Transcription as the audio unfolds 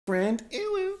Friend,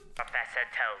 ew. Professor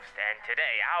Toast, and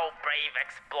today our brave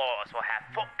explorers will have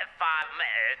 45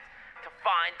 minutes to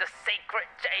find the sacred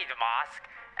Jade Mosque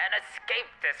and escape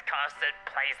this cursed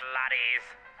place, laddies.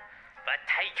 But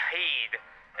take heed,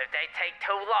 if they take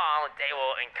too long, they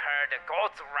will incur the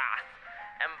god's wrath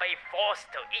and be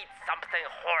forced to eat something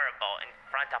horrible in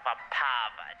front of a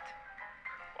pervert.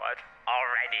 What?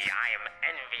 Already I am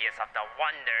envious of the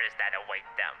wonders that await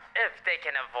them. If they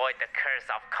can avoid the curse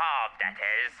of Cobb, that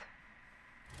is.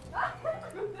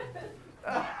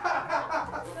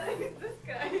 This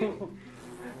guy.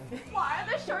 Why are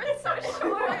the shorts so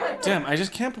short? Damn, I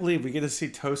just can't believe we get to see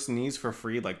Toast knees for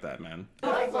free like that, man.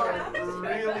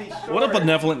 Really short. What a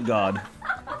benevolent god.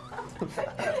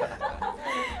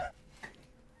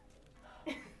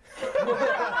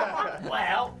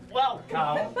 Well,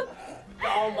 welcome.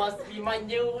 Y'all must be my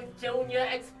new junior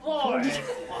explorers.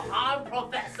 Well, I'm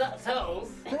Professor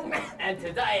Toast, and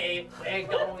today we're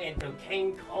going into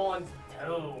King Corn's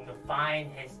tomb to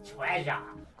find his treasure.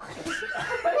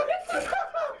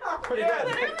 Pretty good.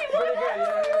 Pretty good.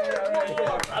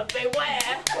 Yeah. But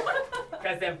beware,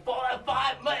 because in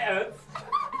 45 minutes,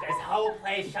 this whole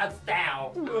place shuts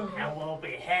down, and we'll be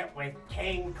hit with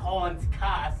King Corn's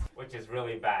curse, which is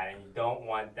really bad, and you don't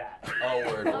want that. Oh,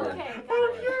 word. Okay,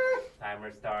 got it.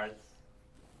 Timer starts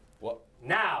What?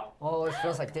 now. Oh, this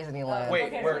feels like Disneyland.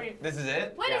 Wait, Okay, wait. This is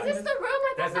it? Wait, is this the room?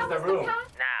 I thought This that is the was room. the path.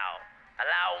 Now,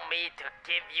 allow me to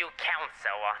give you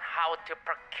counsel on how to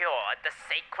procure the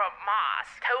sacred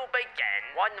mask. To begin,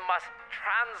 one must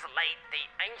translate the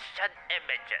ancient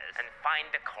images and find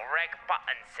the correct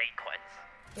button sequence.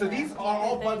 So these are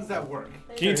all buttons that work.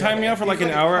 Can you time me out for like an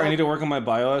hour? I need to work on my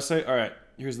bio essay. All right,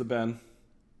 here's the band.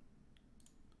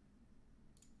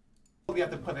 We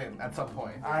have to put in at some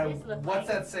point. What's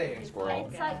that saying? Squirrel.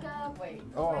 It's like a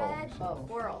Oh. red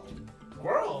squirrel.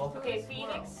 Squirrel? Okay,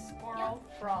 phoenix, squirrel,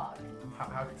 frog. How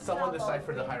can someone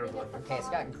decipher the hieroglyphics? Okay, it's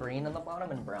got green on the bottom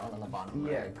and brown on the bottom.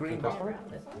 Yeah, green bottom.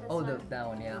 Oh, that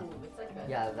one, yeah.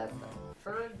 Yeah, that's the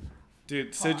bird.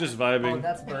 Dude, Sid just Oh, vibing.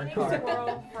 that's bird card.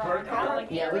 Bird card?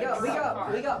 Yeah, we got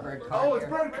bird card. Oh, it's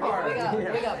here. bird card.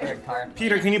 We got bird card.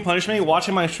 Peter, can you punish me?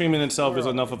 Watching my stream in itself is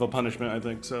enough of a punishment, I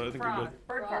think. So I think we're good.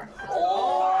 Bird card.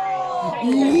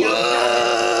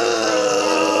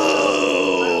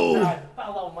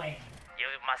 Follow me. You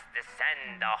must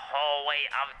descend the hallway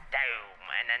of doom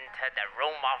and enter the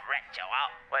room of ritual,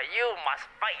 where you must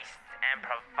feast and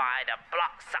provide a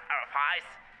block sacrifice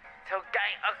to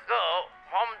gain a good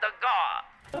from the god.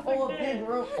 Oh, a big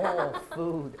room. Oh,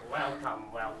 food. Welcome.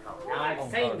 Now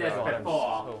I've seen this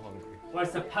before. We're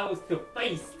supposed to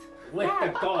feast with the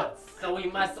gods, so we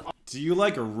must Do you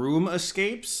like room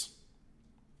escapes?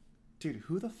 Dude,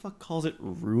 who the fuck calls it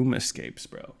room escapes,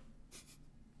 bro?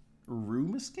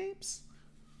 Room escapes?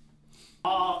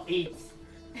 all eat.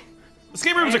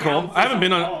 Escape rooms are cool. I haven't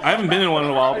been in one in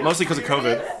a while, mostly because of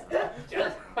COVID.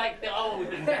 Just like the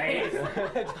olden days.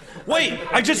 Wait,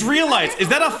 I just realized, is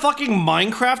that a fucking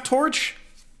Minecraft torch?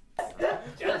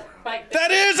 Just like That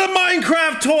is a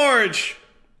Minecraft torch!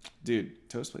 Dude,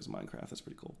 Toast plays Minecraft, that's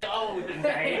pretty cool. the olden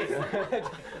days.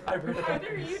 Are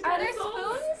there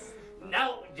spoons?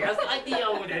 No, just like the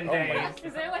olden days.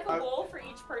 Is there like a bowl for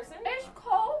each person? It's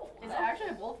cold. Is there actually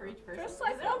a bowl for each person? Just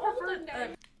like the olden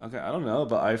days. Okay, I don't know,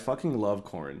 but I fucking love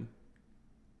corn.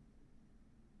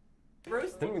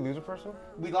 Didn't we lose a person?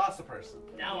 We lost a person.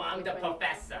 Now I'm the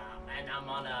professor, and I'm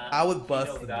on a. I would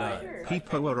bust the die. nut. He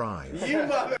polarized. You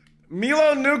mother.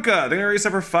 Milo Nuka! They already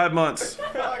said for 5 months.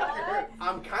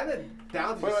 I'm kind of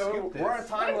down to Wait, scoop this. we're on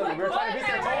time limit. We're trying to beat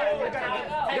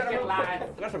that time. Take it, lad.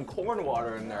 We got some corn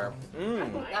water in there.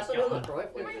 That's a little Troy.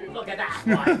 Look at that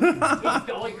one. He's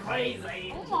going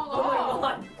crazy. Oh my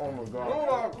god. Oh my god.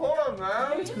 Oh, corn,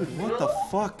 man. Dude, what the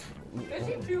fuck? Is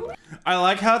he too? I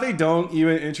like how they don't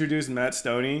even introduce Matt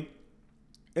Stonie.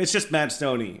 It's just Matt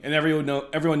Stonie, and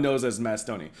everyone knows as Matt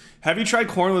Stonie. Have you tried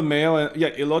corn with mayo? And, yeah,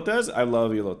 elotes? I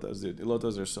love elotes, dude.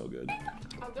 Elotes are so good.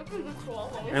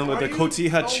 And with the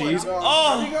cotija cheese. Are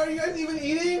Oh! you guys even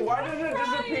eating? Why does it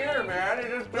disappear, man? It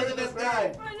just Look at this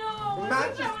guy. I know.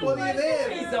 Matt just putting it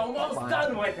in. He's almost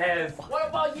done with his. What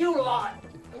about you lot?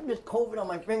 I'm just COVID on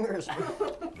my fingers.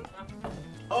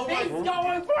 Oh my He's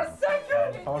going for a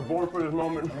second. I was born for this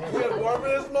moment. We have warm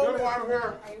in this moment. I'm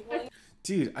here.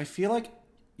 Dude, I feel like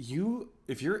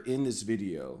if you're in this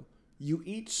video, you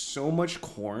eat so much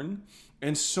corn,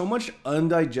 and so much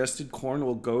undigested corn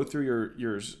will go through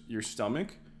your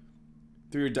stomach,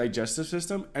 through your digestive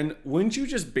system, and wouldn't you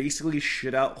just basically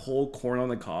shit out whole corn on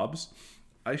the cobs?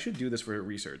 I should do this for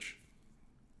research.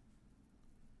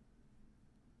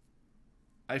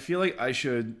 I feel like I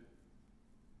should,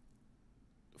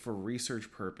 for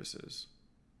research purposes.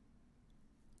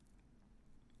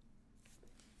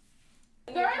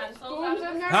 There's spoons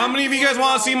in there. How many of you guys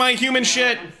want to see my human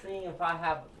shit? I'm seeing if I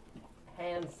have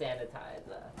hand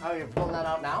sanitizer. Oh, you're pulling that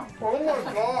out now? Oh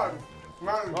my god.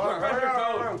 Man,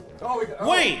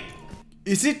 Wait,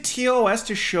 is it TOS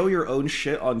to show your own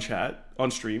shit on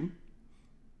stream?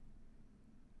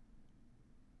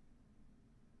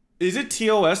 Is it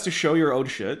TOS to show your own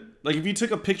shit? Like if you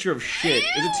took a picture of shit,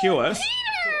 is it TOS?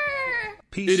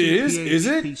 It is? Is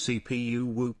it? PCPU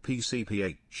woo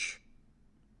PCPH.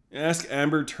 Ask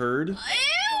Amber Turd. Ew,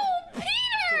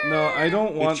 Peter! No, I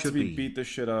don't want to should be be. beat the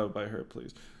shit out of by her,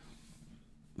 please.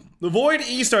 The Void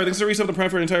E-Star thanks to reset the Prime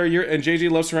for an entire year, and JJ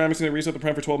Loves Ceramics and they reset the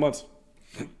Prime for 12 months.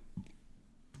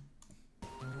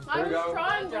 I was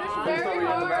trying, but it's very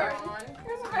hard.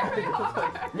 It's very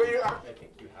hard. but you, I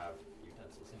think you have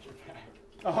utensils in your bag.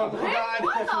 oh my god.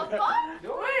 What the fuck?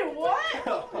 Wait, what?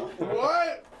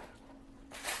 What?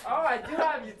 Oh, I do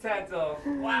have utensils.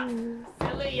 Wow.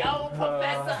 Silly old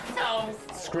Professor Toast.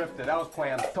 Scripted. That was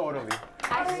planned. Totally.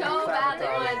 I so badly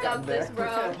want to dump this,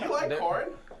 bro. You like corn?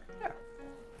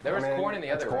 There was corn in the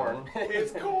other corn.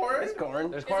 It's corn. It's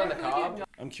corn. There's corn on the cob.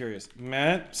 I'm curious.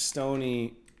 Matt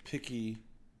Stonie, picky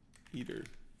eater.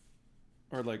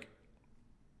 Or like...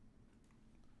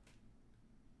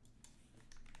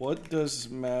 What does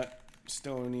Matt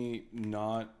Stonie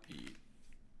not eat?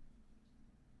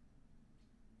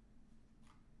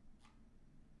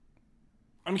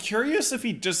 I'm curious if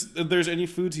if there's any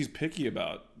foods he's picky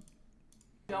about.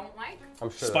 Don't like? I'm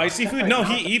sure. Spicy food? No,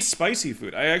 he eats spicy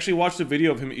food. I actually watched a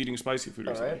video of him eating spicy food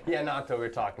recently. Right? Yeah, natto we're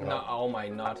talking No, about. oh my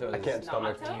natto. I can't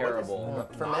stomach. Natto? Terrible.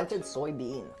 Fermented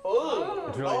soybean.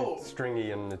 It's really Oh.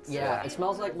 stringy and it's. Yeah, it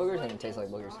smells like boogers and it tastes like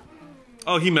boogers.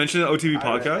 Oh, he mentioned the OTV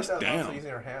I podcast? think that's also Damn. using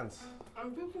your hands.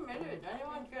 I'm too committed.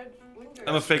 Anyone gets winter.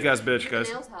 I'm a fake ass bitch, guys.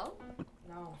 Nails help?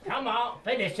 No. Come on,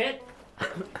 finish it.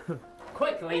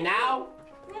 Quickly now.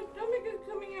 My stomach is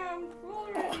coming out full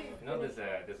already. You know there's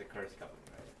a curse coming,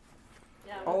 right?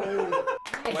 Yeah. Oh.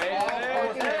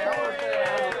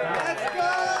 Let's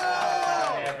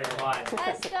go! Everyone.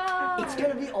 Let's go. It's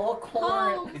gonna be all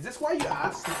corn. Is this why you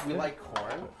asked if we like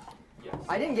corn? Yes.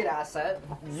 I didn't get asked that.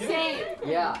 Same.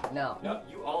 Yeah, no. No,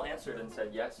 you all answered and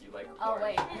said yes, you like Oh, corn.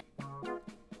 wait.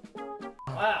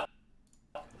 Well,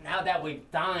 now that we've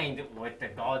dined with the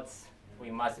gods, we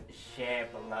must share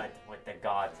blood with the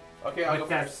gods. Okay, I'll go With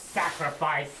the first.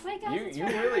 sacrifice. Wait, guys, it's You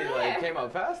right really there. like came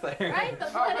out fast there. Right? The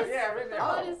blood is, yeah, right the there.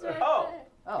 blood is right Oh. there.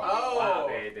 Oh. Wow,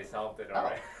 Oh! they solved it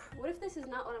already. What if this is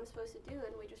not what I'm supposed to do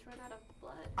and we just run out of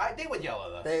blood? They would yell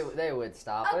at us. They would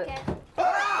stop Okay. it.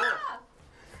 Ah!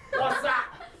 What's up?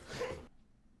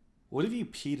 What if you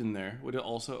peed in there? Would it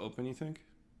also open, you think?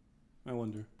 I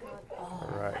wonder.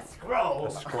 A scroll.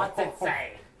 What's it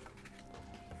say?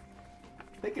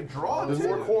 They could draw There's too.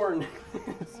 more corn.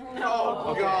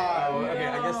 Oh god. Okay,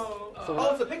 I guess. Oh,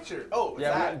 it's a picture. Oh, it's Yeah,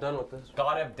 we're that. not done with this.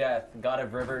 God of death, God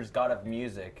of rivers, God of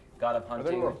music, God of Are there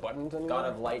hunting, more buttons anymore? God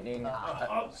of lightning.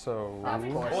 So. What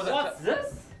was What's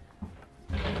that?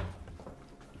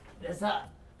 this?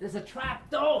 There's a trap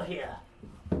door here.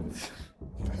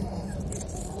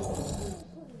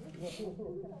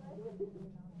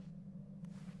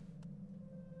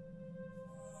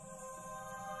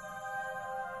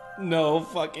 No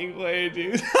fucking way,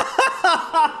 dude.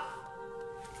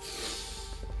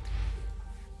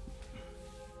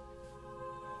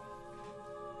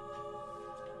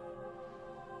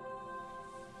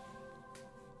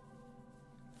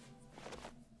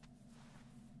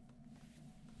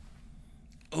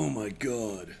 Oh my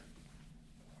god.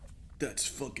 That's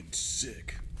fucking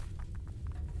sick.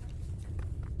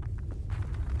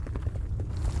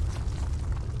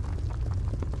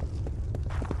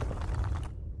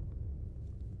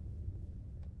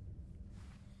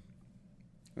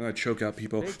 Choke out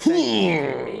people. Big thank you to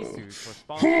Asus for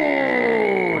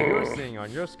sponsoring what you're seeing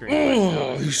on your screen right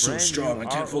now. He's so Brand strong, new I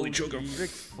can't fully choke ROG him.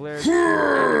 Strix Flare 2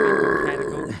 Animate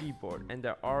mechanical keyboard and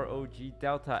the ROG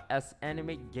Delta S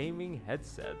Animate gaming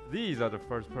headset. These are the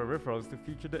first peripherals to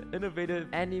feature the innovative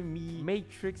Anime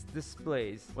Matrix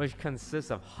displays, which consists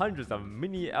of hundreds of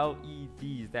mini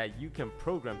LEDs that you can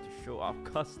program to show off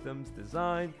customs,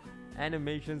 design,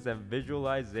 animations and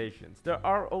visualizations. The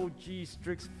ROG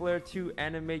Strix Flare 2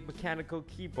 Animate mechanical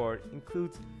keyboard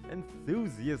includes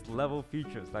enthusiast level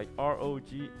features like ROG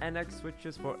NX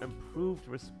switches for improved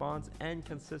response and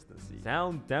consistency,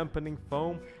 sound dampening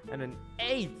foam, and an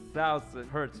 8,000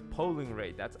 Hz polling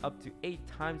rate that's up to 8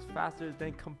 times faster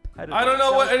than competitors. I don't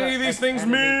know what Delta any of these X things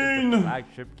Animate is the mean.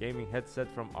 flagship gaming headset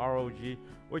from ROG,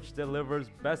 which delivers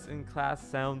best-in-class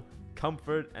sound,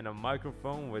 comfort, and a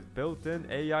microphone with built-in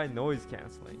AI noise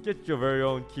cancelling. Get your very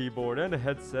own keyboard and a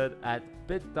headset at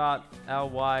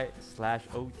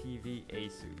bit.ly/OTV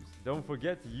Asus. Don't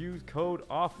forget to use code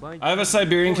offline. I have a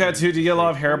Siberian cat too. Do you get a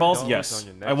lot of hairballs? Yes.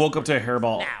 On your I woke up to a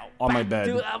hairball Now, on my back bed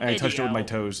to the and I touched it with my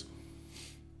video. toes.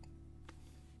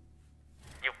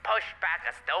 You push back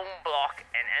a stone block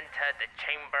and enter the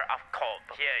Chamber of Cold.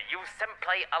 Here, you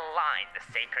simply align the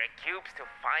sacred cubes to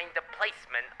find the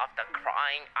placement of the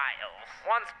crying idols.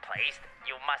 Once placed,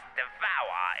 you must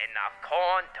devour enough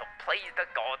corn to please the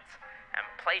gods and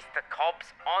place the corpse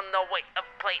on the weight of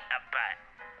plate a bit.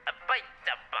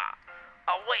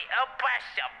 A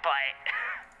pressure plate.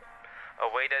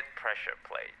 A weighted pressure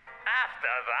plate. After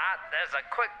that, there's a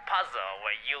quick puzzle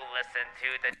where you listen to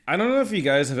the I don't know if you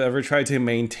guys have ever tried to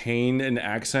maintain an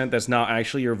accent that's not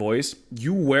actually your voice.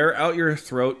 You wear out your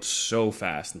throat so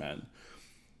fast, man.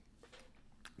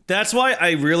 That's why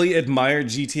I really admire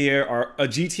GTA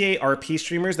RP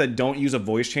streamers that don't use a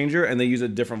voice changer and they use a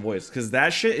different voice, because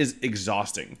that shit is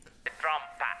exhausting. drum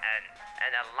pattern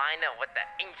and align it with the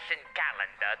ancient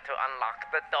calendar to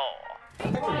unlock the door. I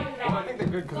think they're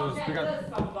good because we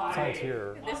got signs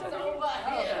here. This is over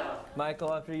here.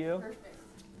 Michael, after you.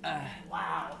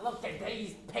 Wow, look at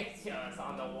these pictures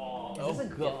on the wall. Is this a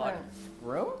different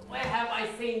room? Where have I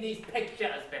seen these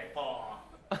pictures before?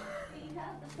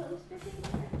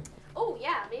 Oh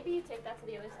yeah, maybe you take that to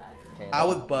the other side. I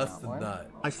would bust the nut.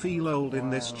 I feel old in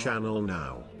this channel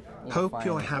now. Hope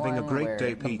you're having a great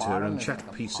day, Peter, and check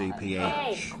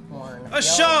PCPH.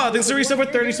 Asha, thanks for reset for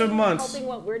 37 months. Helping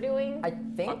what we're doing? I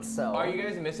think so. Are you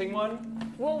guys missing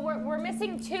one? Well, we're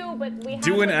missing two, but we have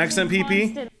Do an like, accent, two PP.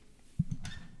 constant-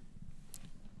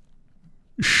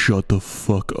 Shut the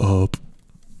fuck up.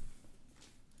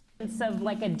 of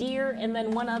like a deer and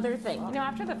then one other thing. You know,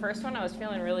 after the first one, I was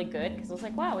feeling really good because I was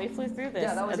like, wow, we flew through this.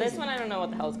 Yeah, that was This easy. one, I don't know what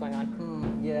the hell is going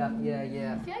on. Yeah.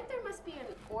 I feel like there must be an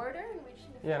order in which.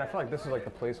 Yeah, and I feel like this is like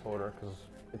the placeholder because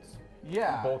it's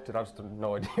bolted. I just have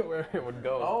no idea where it would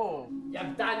go. Oh.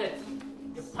 You've done it.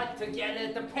 You put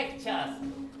together the pictures.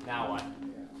 Now what?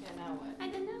 Yeah, now what? I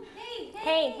don't know.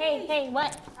 Hey,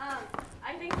 what?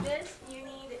 I think this, you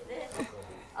need this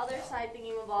other side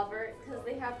thingy mabobber because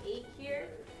they have 8 here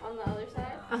on the other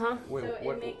side. Wait,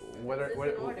 So it makes what this in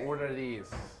order. what are these?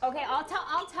 Okay, I'll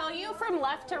tell you from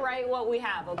left to right what we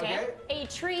have, okay? A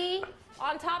tree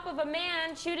on top of a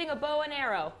man shooting a bow and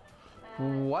arrow.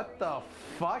 What the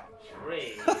fuck?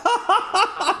 Tree.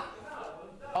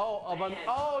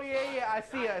 Oh, yeah, I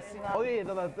see. Oh, yeah,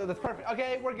 that's perfect.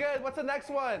 Okay, we're good. What's the next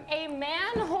one? A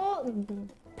man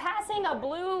passing a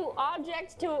blue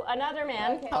object to another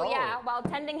man. Okay. Oh yeah, while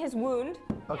tending his wound.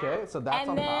 Okay, so that's And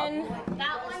on then top.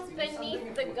 That one's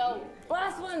beneath the goat.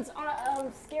 last one's on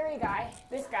a scary guy.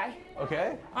 This guy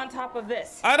Okay. on top of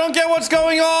this. I don't get what's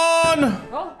going on!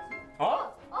 Oh,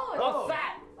 Oh? Oh, What's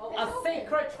that? A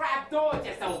secret trap door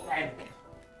just opened.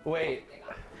 Wait.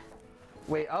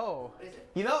 Oh.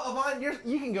 You know, Yvonne,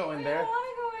 you can go in there. I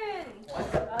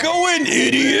want to go in. Go in,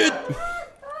 idiot!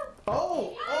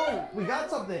 Oh, we got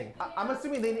something. I'm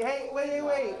assuming they. Hey,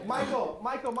 wait. Michael.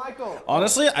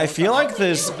 Honestly, I feel like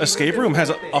this escape room has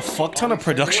a fuck ton of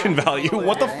production value.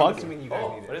 What the fuck?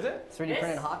 What is it? 3D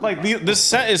printed hockey. Like, this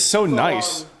set is so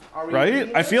nice,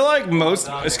 right? I feel like most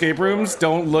escape rooms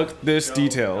don't look this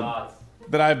detailed.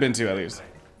 That I've been to, at least.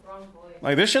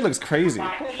 Like, this shit looks crazy.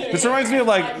 This reminds me of,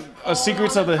 like, a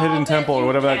Secrets of the Hidden Temple or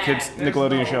whatever that kid's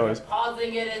Nickelodeon show is.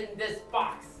 Pausing it in this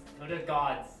box to the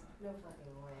gods. No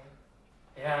fucking way.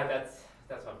 Yeah, that's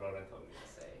what Ronan told me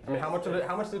to say. I mean, how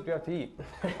much did we have to eat?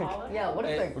 Yeah, what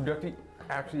is Would you have to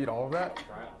actually eat all of that?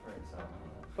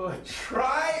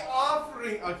 Try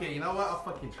offering. Okay, you know what? I'll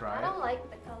fucking try I it. don't like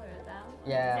the color of that.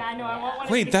 Yeah. I know. I want one.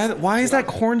 Wait, why is that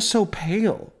corn so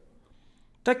pale?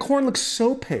 That corn looks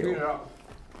so pale.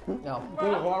 No.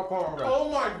 Oh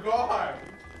my god.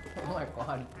 Oh my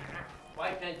god.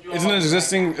 Why can't you Isn't an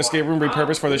existing escape room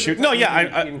repurposed for the shoot? No,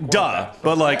 yeah, duh.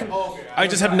 But like, I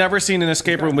just have never seen an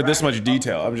escape room with this much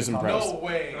detail. I'm just impressed. No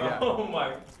way. Oh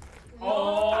my.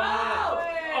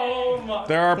 Oh my.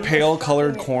 There are pale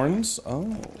colored corns. Oh.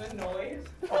 The noise.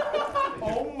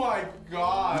 Oh my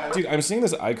god. Dude, I'm seeing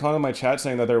this icon in my chat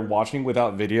saying that they're watching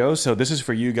without video, so this is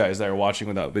for you guys that are watching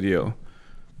without video.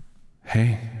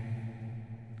 Hey.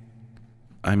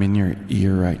 I'm in your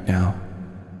ear right now.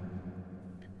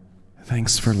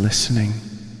 Thanks for listening.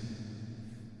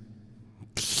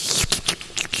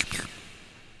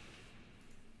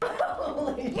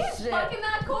 Holy shit. Fucking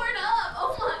that corn up!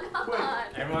 Oh my god!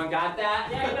 Everyone got that?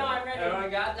 Yeah, no, I'm ready.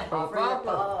 Everyone got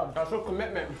that? That's so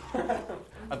commitment.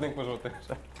 I think was what they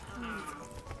said.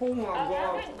 Oh my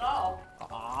god.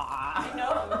 I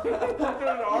know.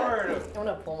 I'm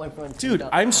gonna pull my front teeth Dude, up.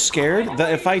 I'm scared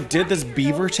that if I did this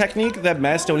beaver technique that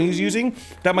Matt Stonie is using,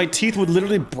 that my teeth would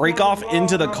literally break off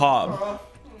into the cob.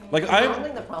 Like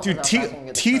dude,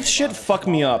 teeth shit fuck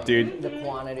me up, dude. The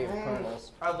quantity of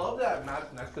kernels. I love that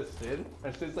Matt's next to Sid,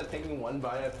 and Sid's like taking one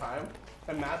bite at a time,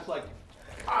 and Matt's like,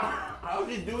 how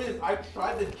did you do this? I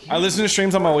tried to. I listen to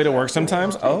streams on my way to work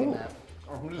sometimes. Oh.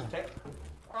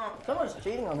 Someone's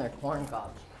cheating on their corn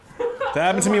cobs. That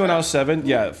happened to me when I was 7.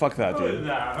 Yeah, fuck that, dude.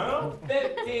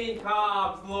 15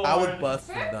 cobs, Lord. I would bust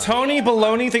that. Tony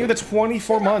Baloney, thank you for the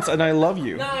 24 months, and I love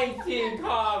you. 19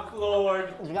 cobs,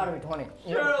 Lord. You gotta be 20.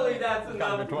 Surely that's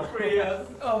enough to free us.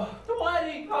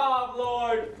 20 cob,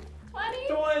 Lord.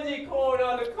 20 corn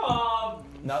on the cob.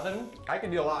 Nothing? I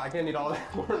can do a lot. I can't eat all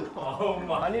that corn. Oh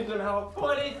my. I need some help.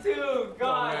 22.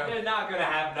 God, man. they're not gonna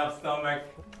have enough stomach.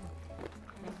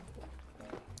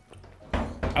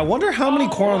 I wonder how many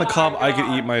corn on the cob I could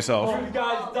eat myself. You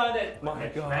guys done it. My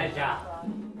God. Measure.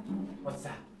 What's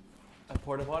that? A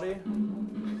porta potty?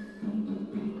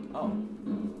 Oh.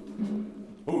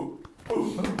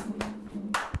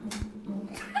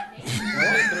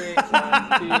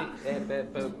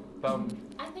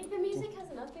 I think the music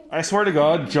has nothing. I swear to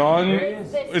God, John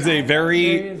is a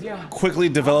very quickly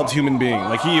developed human being.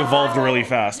 Like, he evolved really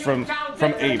fast from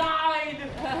ape. 5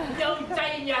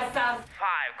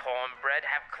 cornbread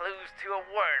have clues to a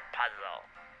word puzzle.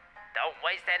 Don't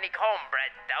waste any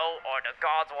cornbread though, or the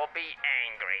gods will be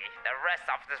angry. The rest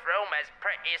of this room is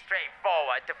pretty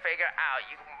straightforward to figure out.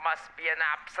 You must be an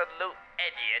absolute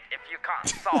idiot if you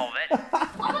can't solve it. Oh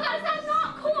my god, is that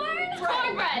not corn?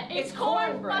 Cornbread. It's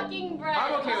corn fucking bread.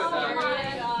 I'm okay with that. Oh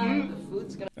my god.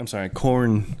 I'm sorry,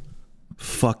 corn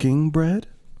fucking bread?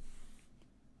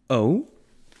 Oh?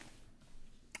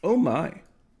 Oh my.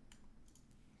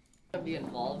 Be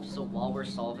involved, so while we're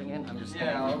solving it, I'm just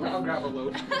I'll grab a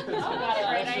load.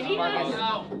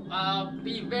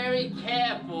 Be very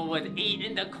careful with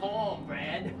eating the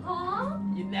cornbread. Huh?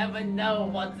 You never know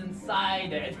what's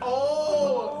inside it.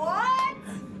 Oh! What?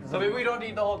 So maybe we don't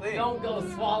eat the whole thing. Don't go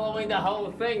swallowing the whole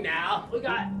thing now. We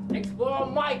got Explorer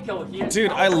Michael here.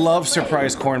 Dude, I love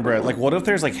surprise cornbread. Like, what if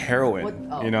there's like heroin,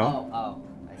 you know? Oh,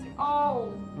 I see.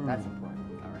 Oh. That's important.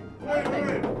 Alright.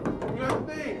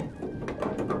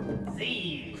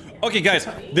 Okay, guys,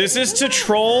 this is to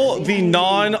troll the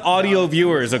non-audio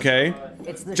viewers, okay?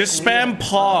 Just spam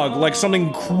POG like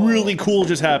something really cool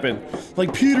just happened.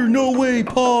 Like, Peter, no way,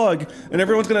 POG! And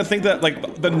everyone's gonna think that,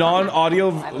 like, the non-audio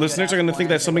listeners are gonna think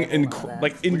that something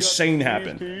insane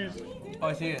happened. Oh,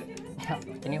 I see it.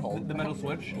 Can you hold the metal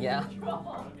switch? Yeah.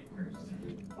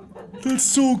 That's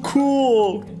so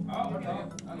cool!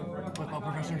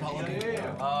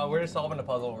 We're just solving a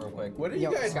puzzle real quick. What are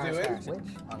you guys doing? Switch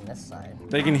on this side.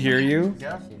 They can hear you?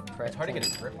 Yeah. It's hard to get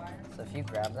a grip. So if you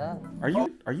grab that.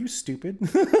 Are you stupid?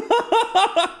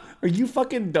 Are you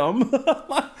fucking dumb?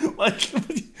 Like,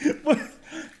 what?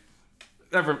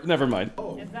 Never mind.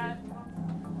 Is that?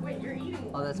 Wait, you're eating.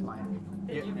 Oh, that's mine.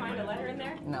 Did you find a letter in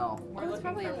there? No. Oh, it's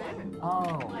probably in there.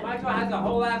 Oh. Michael has a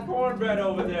whole ass cornbread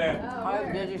over there.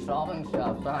 I'm busy solving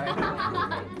stuff. Sorry. Your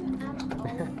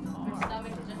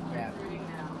stomach is just protruding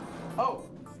now. Oh.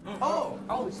 Oh.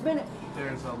 Oh, spin it.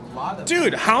 There's a lot of.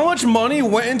 Dude, how much money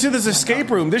went into this escape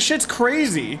room? This shit's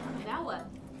crazy. Now what?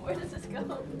 Where does this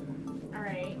go?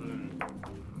 Alright.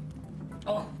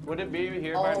 Oh. Would it be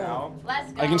here by now?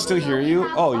 Let's go. I can still hear you?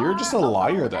 Oh, you're just a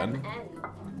liar then.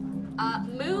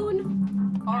 Moon.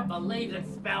 I believe it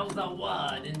spells a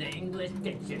word in the English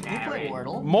dictionary.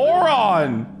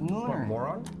 Moron! Moron?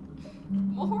 Moron.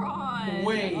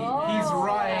 Wait, he's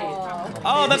right.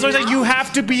 Oh, that's why I said you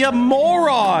have to be a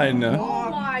moron! Oh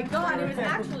my god, it was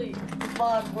actually.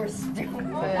 Fuck, we're stupid. Oh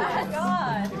my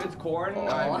god. If it's corn,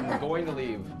 I'm going to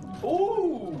leave.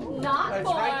 Ooh! Not That's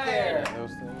corn. right there.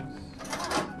 Those things.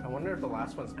 I wonder if the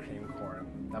last one's cream corn.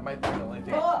 That might be the only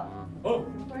thing. Oh!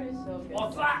 Corn is so good.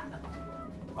 What's that?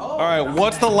 Oh. Alright,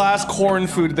 what's the last corn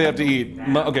food they have to eat?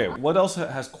 Okay, what else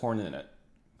has corn in it?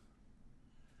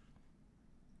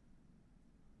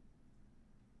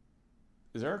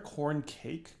 Is there a corn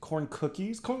cake? Corn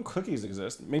cookies? Corn cookies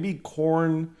exist. Maybe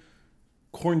corn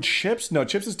chips? No,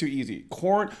 chips is too easy.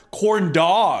 Corn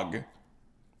dog.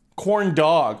 Corn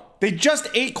dog. They just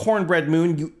ate cornbread,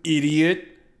 Moon, you idiot.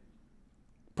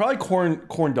 Probably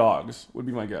corn dogs would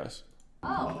be my guess.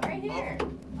 Oh, right here.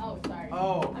 Oh, sorry.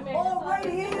 Oh. I mean, right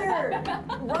here!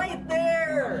 Right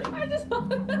there! I just.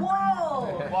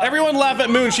 Whoa! Everyone laugh at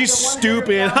Moon, she's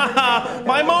stupid. Haha,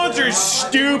 my moms are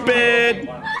stupid.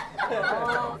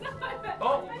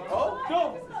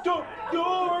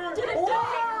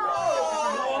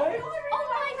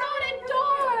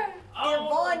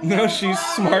 No, she's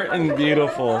smart and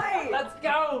beautiful. Let's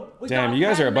go. Damn, you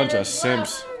guys are a bunch of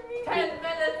simps. 10 minutes.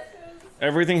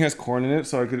 Everything has corn in it,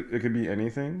 so it could be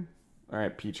anything. All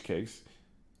right, peach cakes.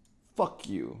 Fuck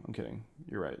you. I'm kidding.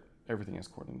 You're right. Everything has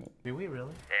corn in it. Do we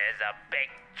really? There's a big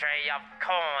tray of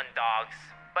corn dogs,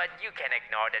 but you can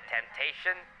ignore the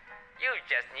temptation. You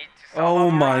just need to solve Oh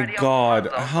a my variety of god.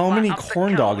 puzzles How many up the corn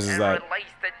code dogs is and that?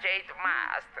 Release the jade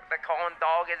mask. The corn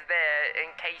dog is there in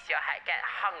case you get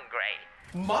hungry.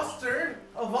 Mustard?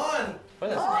 Avon!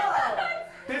 What is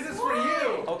This is for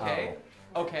you! Okay.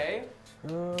 Okay.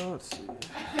 Let's see.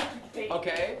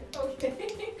 Okay.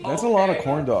 That's a lot of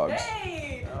corn dogs.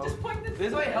 Hey! Just point this.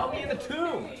 This might help me in the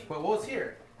tomb. Wait, what was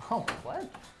here? Oh, what?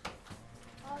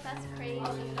 Oh, that's crazy.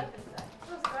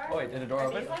 Oh, wait, did the door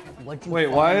open? Wait,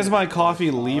 why is my coffee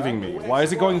leaving me? Why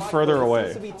is it going further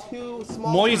away?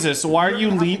 Moises, why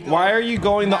are you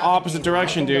going the opposite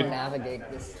direction, dude? Navigate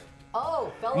this.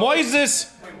 Oh,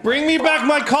 Moises, bring me back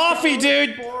my coffee,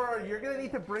 dude! You're gonna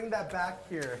need to bring that back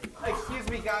here. Excuse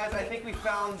me, guys. I think we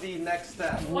found the next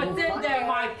step. What's in there,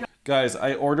 Mike? Guys,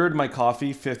 I ordered my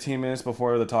coffee 15 minutes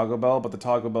before the Taco Bell, but the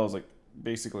Taco Bell is like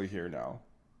basically here now.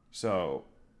 So,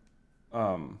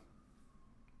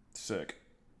 sick.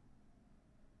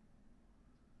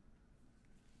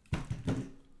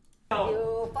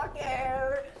 You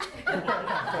fucker!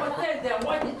 What's in there?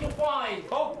 What did you find?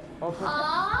 Oh.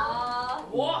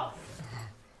 What?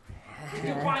 Did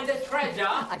you find the treasure?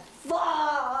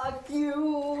 Fuck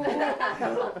you!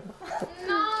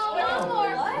 No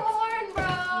more corn,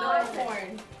 bro. No corn.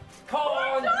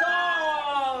 Corn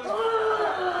dog!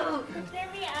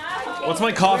 What's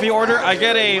my coffee order? I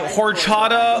get a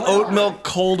horchata oat milk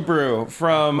cold brew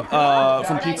from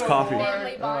Pete's Coffee.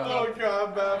 Oh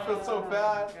god, man, I feel so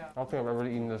bad. I don't think I've ever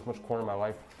eaten this much corn in my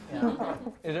life.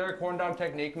 Is there a corn dog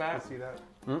technique, Matt? See that?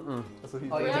 Mm-mm. That's what he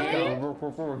Oh, did. yeah?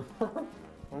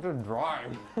 I'm just dry.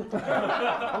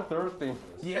 I'm thirsty.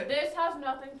 Yeah. This has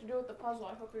nothing to do with the puzzle.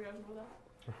 I hope you guys know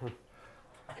that.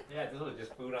 Yeah, this was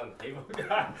just food on the table,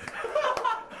 guys.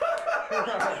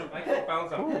 I just found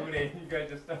some food and you guys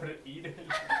just started eating.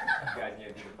 You guys need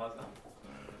to do the puzzle.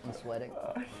 I'm sweating.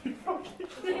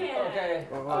 Okay,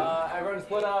 everyone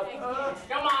split up.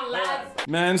 Come on, lads.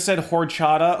 Man said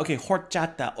horchata. Okay,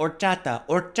 horchata.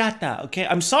 Okay,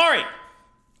 I'm sorry.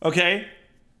 Okay,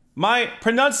 my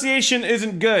pronunciation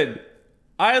isn't good.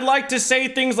 I like to say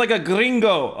things like a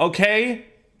gringo. Okay,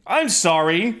 I'm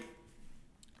sorry.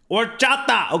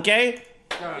 Horchata. Okay.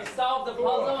 We solved the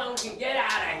puzzle and we can get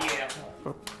out of here.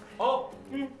 Oh,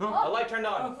 A light turned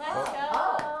on. Let's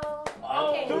go.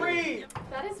 Okay. 3.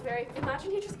 That is very.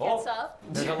 Imagine he just gets up.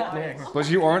 There's a line. But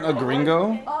you aren't a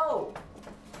gringo. Oh!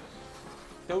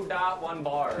 2.1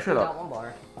 bar. Shut Got up. one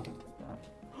bar.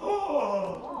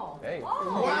 Hey.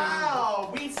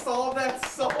 Wow, we solved that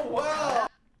so well.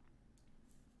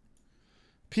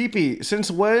 Pee-pee, since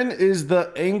when is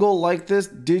the angle like this?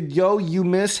 Did you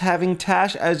miss having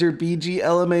Tash as your BG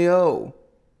LMAO?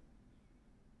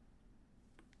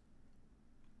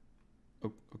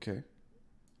 Okay.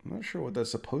 I'm not sure what that's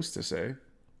supposed to say.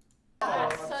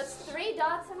 So it's 3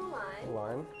 dots and a line.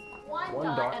 Line.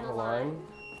 One dot and a line.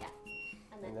 Yeah.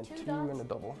 And then 2 2 dots. and a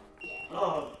double.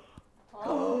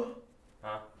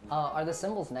 Are the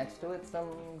symbols next to it some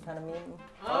kind of meme?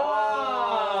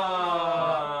 Oh.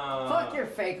 Fuck your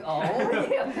fake O.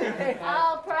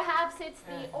 Oh, perhaps it's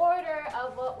the order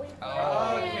of what we put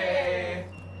Okay.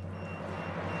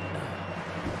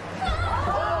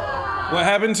 What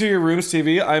happened to your room's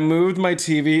TV? I moved my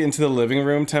TV into the living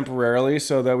room temporarily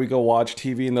so that we go watch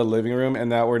TV in the living room and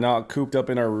that we're not cooped up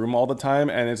in our room all the time,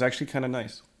 and it's actually kind of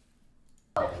nice.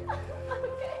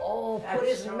 Oh, put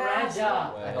his mask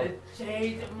on. The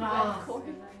jade mask.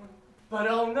 But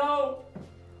oh no,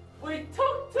 we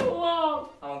took too long.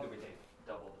 How long did we take?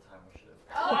 Double the time we should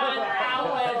have. 1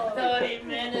 hour and 30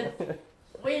 minutes.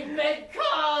 We've been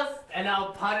cursed, and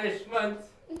our punishment: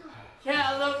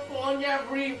 California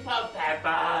Reaper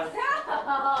peppers.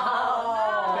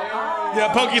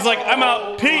 Yeah, Pokey's like, I'm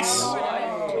out. Peace.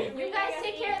 You guys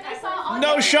take care of this all.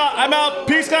 No shot. I'm out.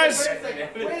 Peace, guys.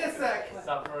 Wait a sec.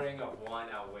 Suffering of one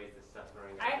outweighs the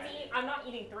suffering of many. I'm not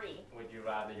eating 3. Would you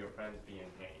rather your friends be in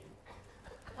pain?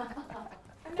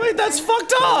 Wait, that's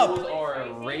fucked up. Or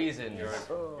a raisin. You're a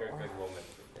good woman.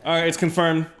 All right, it's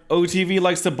confirmed. OTV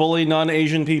likes to bully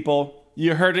non-Asian people.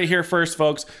 You heard it here first,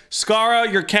 folks. Skara,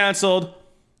 you're canceled.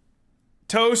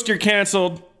 Toast, you're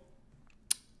canceled.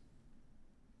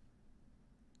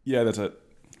 Yeah, that's it.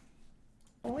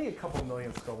 Only a couple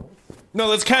million skulls. No,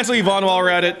 let's cancel Yvonne while we're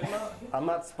at it. I'm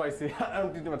not spicy. I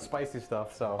don't do much spicy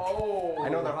stuff, so. Oh. I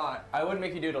know they're hot. I wouldn't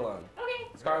make you do it alone. Okay.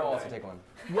 Scar will also take one.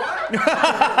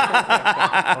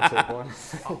 I'll take one.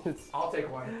 I'll take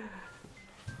one.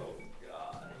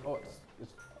 Oh,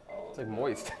 it's like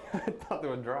moist. I thought they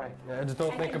were dry. Yeah, just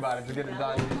don't think about it. Just get it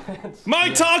done. My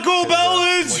Taco Bell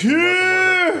is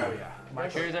here!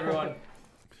 Cheers, everyone.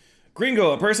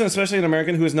 Gringo, a person, especially an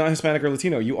American, who is not Hispanic or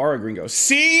Latino. You are a gringo.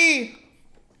 See?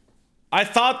 I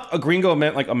thought a gringo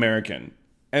meant like American.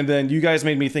 And then you guys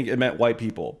made me think it meant white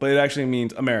people. But it actually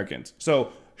means Americans.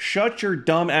 So shut your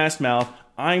dumb ass mouth.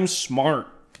 I'm smart.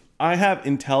 I have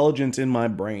intelligence in my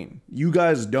brain. You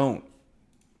guys don't.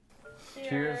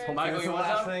 Cheers. Michael, you want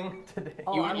something?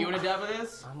 You want to dab with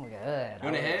this? I'm good. You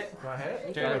want to hit? Go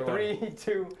ahead. Cheers. 3,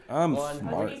 2, I'm 1.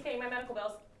 smart. He's paying my medical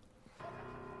bills.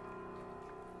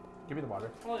 Give me the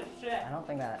water. Holy shit. I don't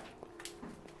think that.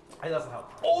 It doesn't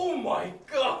help. Oh my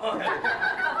god!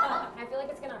 I feel like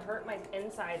it's gonna hurt my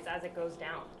insides as it goes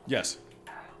down. Yes.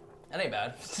 That ain't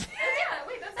bad. Yeah,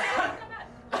 wait, that's not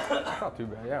bad. Not too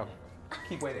bad, yeah.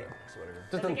 Keep waiting.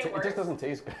 Does it get It just doesn't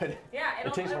taste good. Yeah,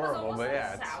 It tastes horrible, but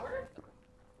yeah. It's, sour.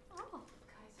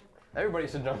 everybody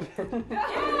should jump in. Everybody's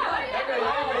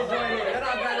joining in. They're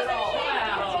not bad at all.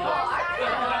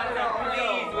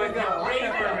 Please, with the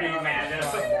bravery, man.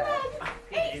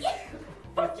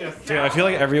 Dude, I feel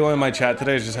like everyone in my chat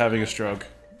today is just having a stroke.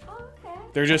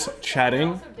 They're just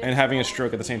chatting and having a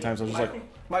stroke at the same time. So I'm just like,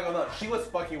 Michael, no, she was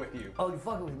fucking with you. Oh, you're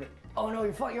fucking with me. Oh no,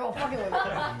 you're all fucking with me.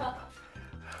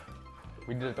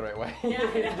 We did it the right way.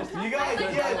 Yeah. Just, you guys,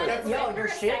 yeah. Yo, your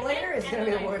shit later is gonna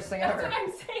be the worst thing ever. That's what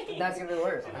I'm saying. That's gonna be the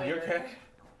worst. You okay?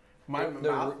 My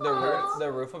The mouth.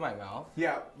 the roof of my mouth.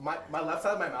 Yeah, my left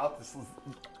side of my mouth is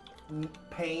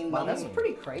pain. Wow, that's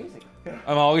pretty crazy.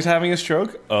 I'm always having a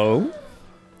stroke. Oh?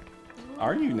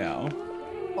 Are you now?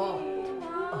 Oh.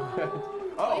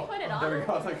 Oh, put it on? there we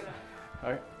go. I was like,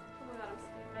 all right.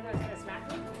 I know it's gonna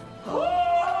smack me.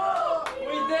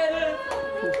 We did it!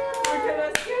 We did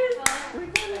it!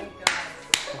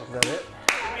 Is that it?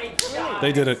 Great job.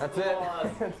 They did it. That's it.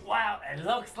 Well, it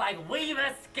looks like we've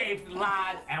escaped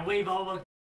live and we've overcome.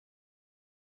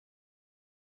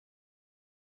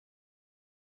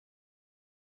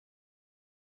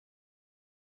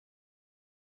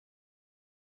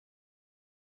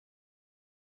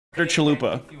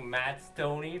 Chalupa. Thank you, Matt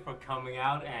Stonie, for coming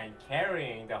out and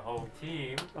carrying the whole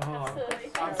team.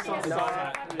 I'm so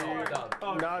sorry. No,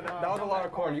 that was a lot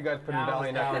of corn you guys put in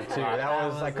valiant effort too.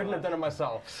 I couldn't have done it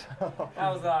myself. That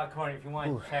was Corey. If you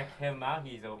want to check him out,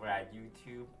 he's over at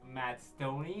YouTube, Matt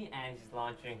Stonie, and he's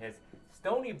launching his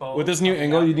Stonie Bowl. With this new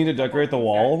angle, you need to decorate the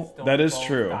wall. That is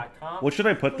true. What should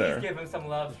I put there? Please give him some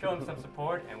love, show him some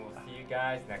support, and we'll see you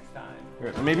guys next time.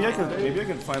 Maybe I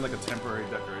could find like a temporary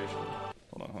decoration.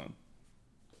 Hold on.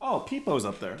 Oh, Peepo's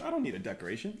up there. I don't need a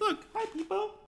decoration. Look, hi Peepo.